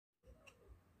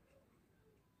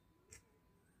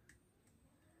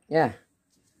Yeah,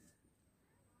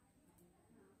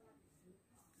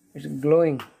 it's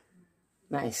glowing.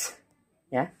 Nice.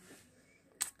 Yeah.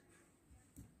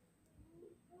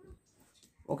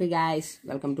 Okay guys,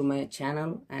 welcome to my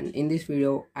channel, and in this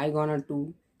video I gonna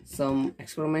do some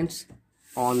experiments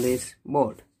on this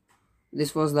board.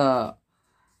 This was the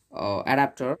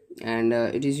adapter, and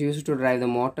it is used to drive the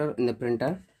motor in the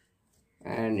printer.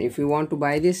 And if you want to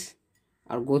buy this,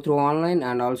 or go through online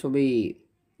and also be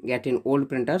getting old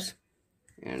printers.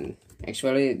 And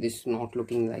actually this is not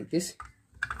looking like this.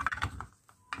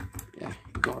 Yeah,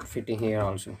 not fitting here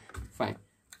also. Fine.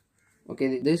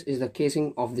 Okay, this is the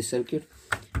casing of the circuit.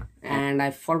 And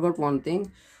I forgot one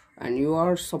thing, and you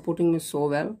are supporting me so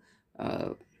well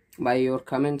by your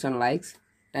comments and likes.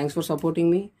 Thanks for supporting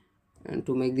me and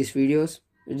to make these videos.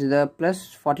 It's the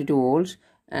plus 42 volts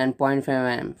and 0.5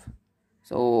 amp.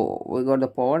 So we got the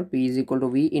power P is equal to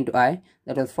V into I,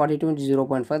 that is 42 into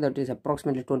 0.5, that is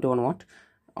approximately 21 watt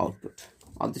output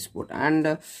of this board.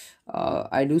 And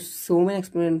I do so many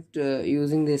experiments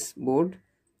using this board.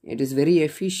 It is very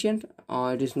efficient.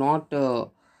 It is not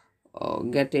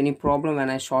get any problem when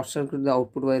I short circuit the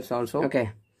output wires also.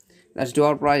 Okay, let's do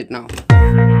our project now.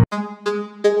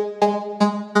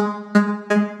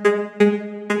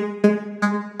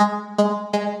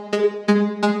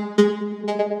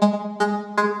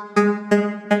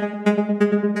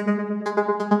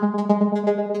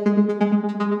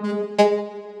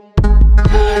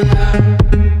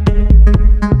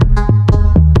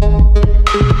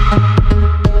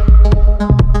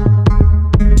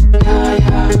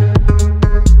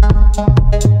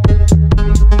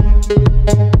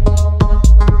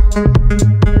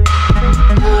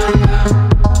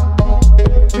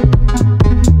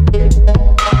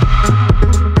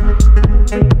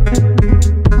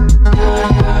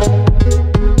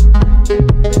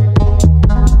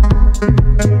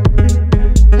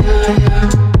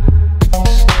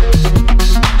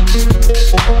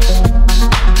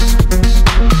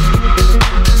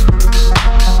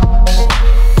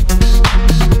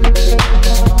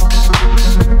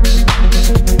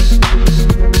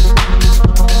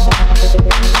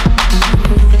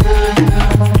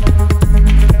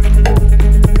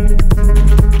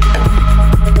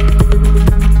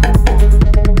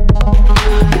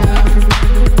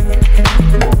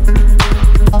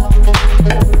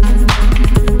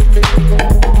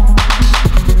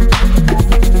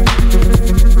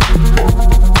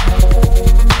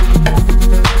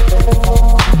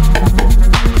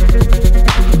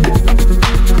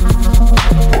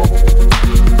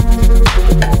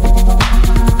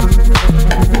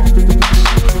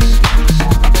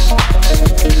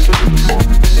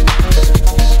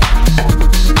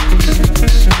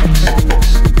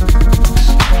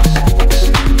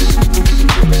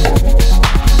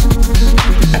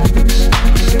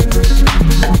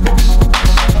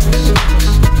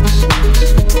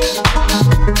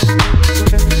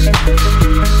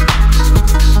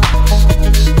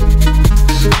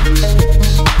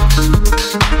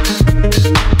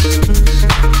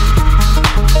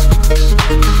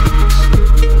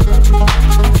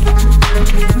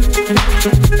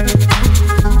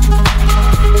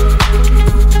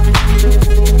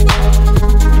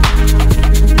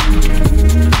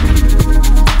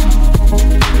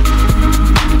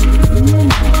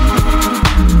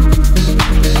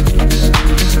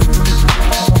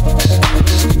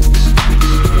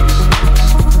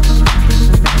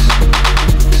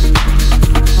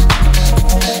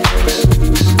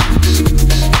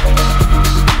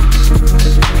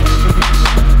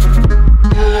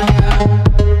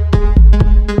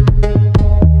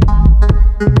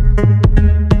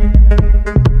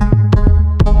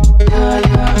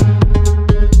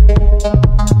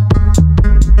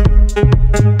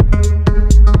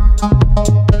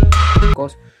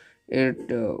 It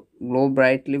glow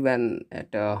brightly when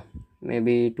at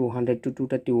maybe 200 to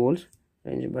 230 volts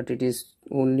range, but it is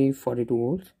only 42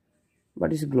 volts,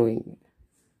 but it's glowing.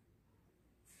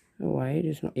 Why it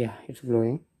is not? Yeah, it's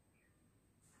glowing.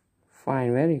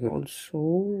 Fine, very good. Also,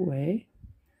 wait,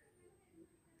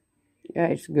 yeah,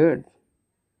 it's good.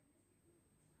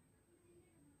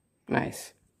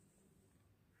 Nice.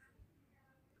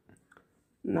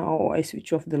 Now I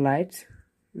switch off the lights.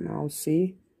 Now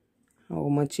see how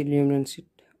much illuminates it.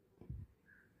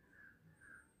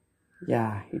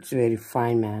 Yeah, it's very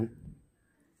fine, man.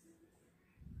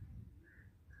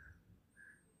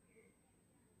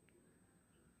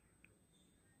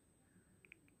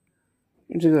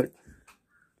 It's good.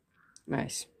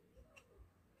 Nice.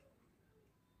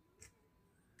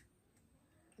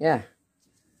 Yeah.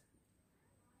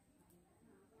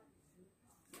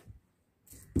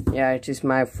 Yeah, it is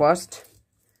my first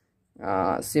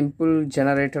simple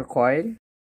generator coil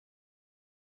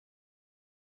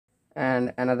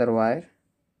and another wire.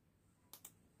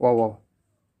 Wow,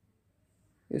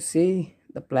 you see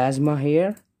the plasma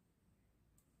here.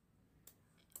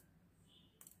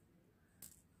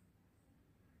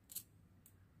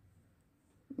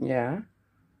 Yeah,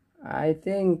 I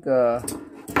think the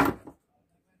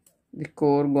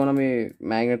core gonna be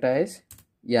magnetized.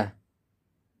 Yeah,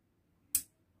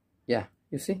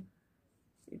 you see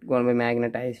it gonna be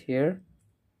magnetized here.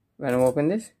 When I open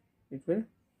this, it will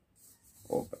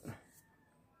open.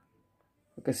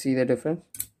 You can see the difference.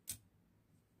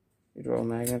 It will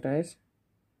magnetize.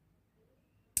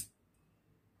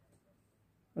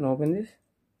 And open this.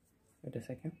 Wait a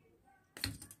second.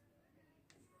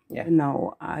 Yeah,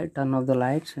 now I turn off the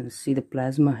lights and see the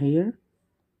plasma here.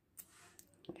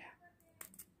 Yeah.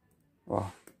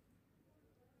 Wow,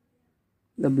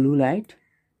 the blue light.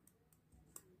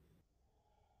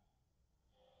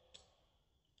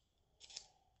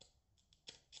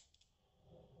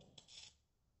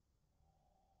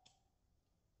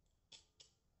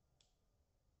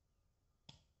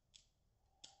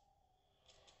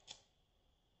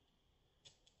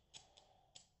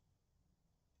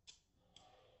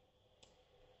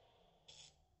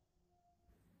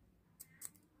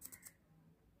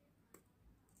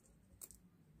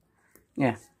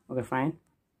 Yeah, okay, fine.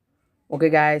 Okay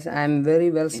guys, I'm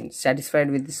very well satisfied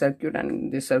with the circuit,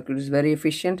 and this circuit is very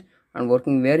efficient and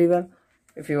working very well.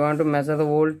 If you want to measure the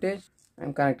voltage,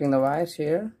 I'm connecting the wires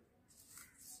here.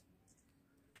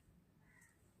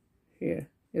 You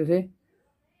see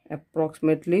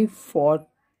approximately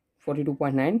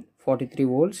 42.9 43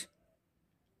 volts.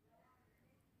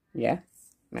 Yeah,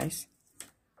 nice.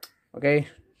 Okay,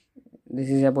 this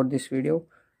is about this video,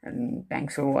 and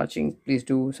thanks for watching. Please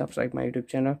do subscribe my YouTube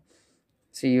channel.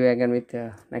 See you again with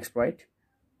next part.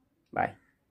 Bye.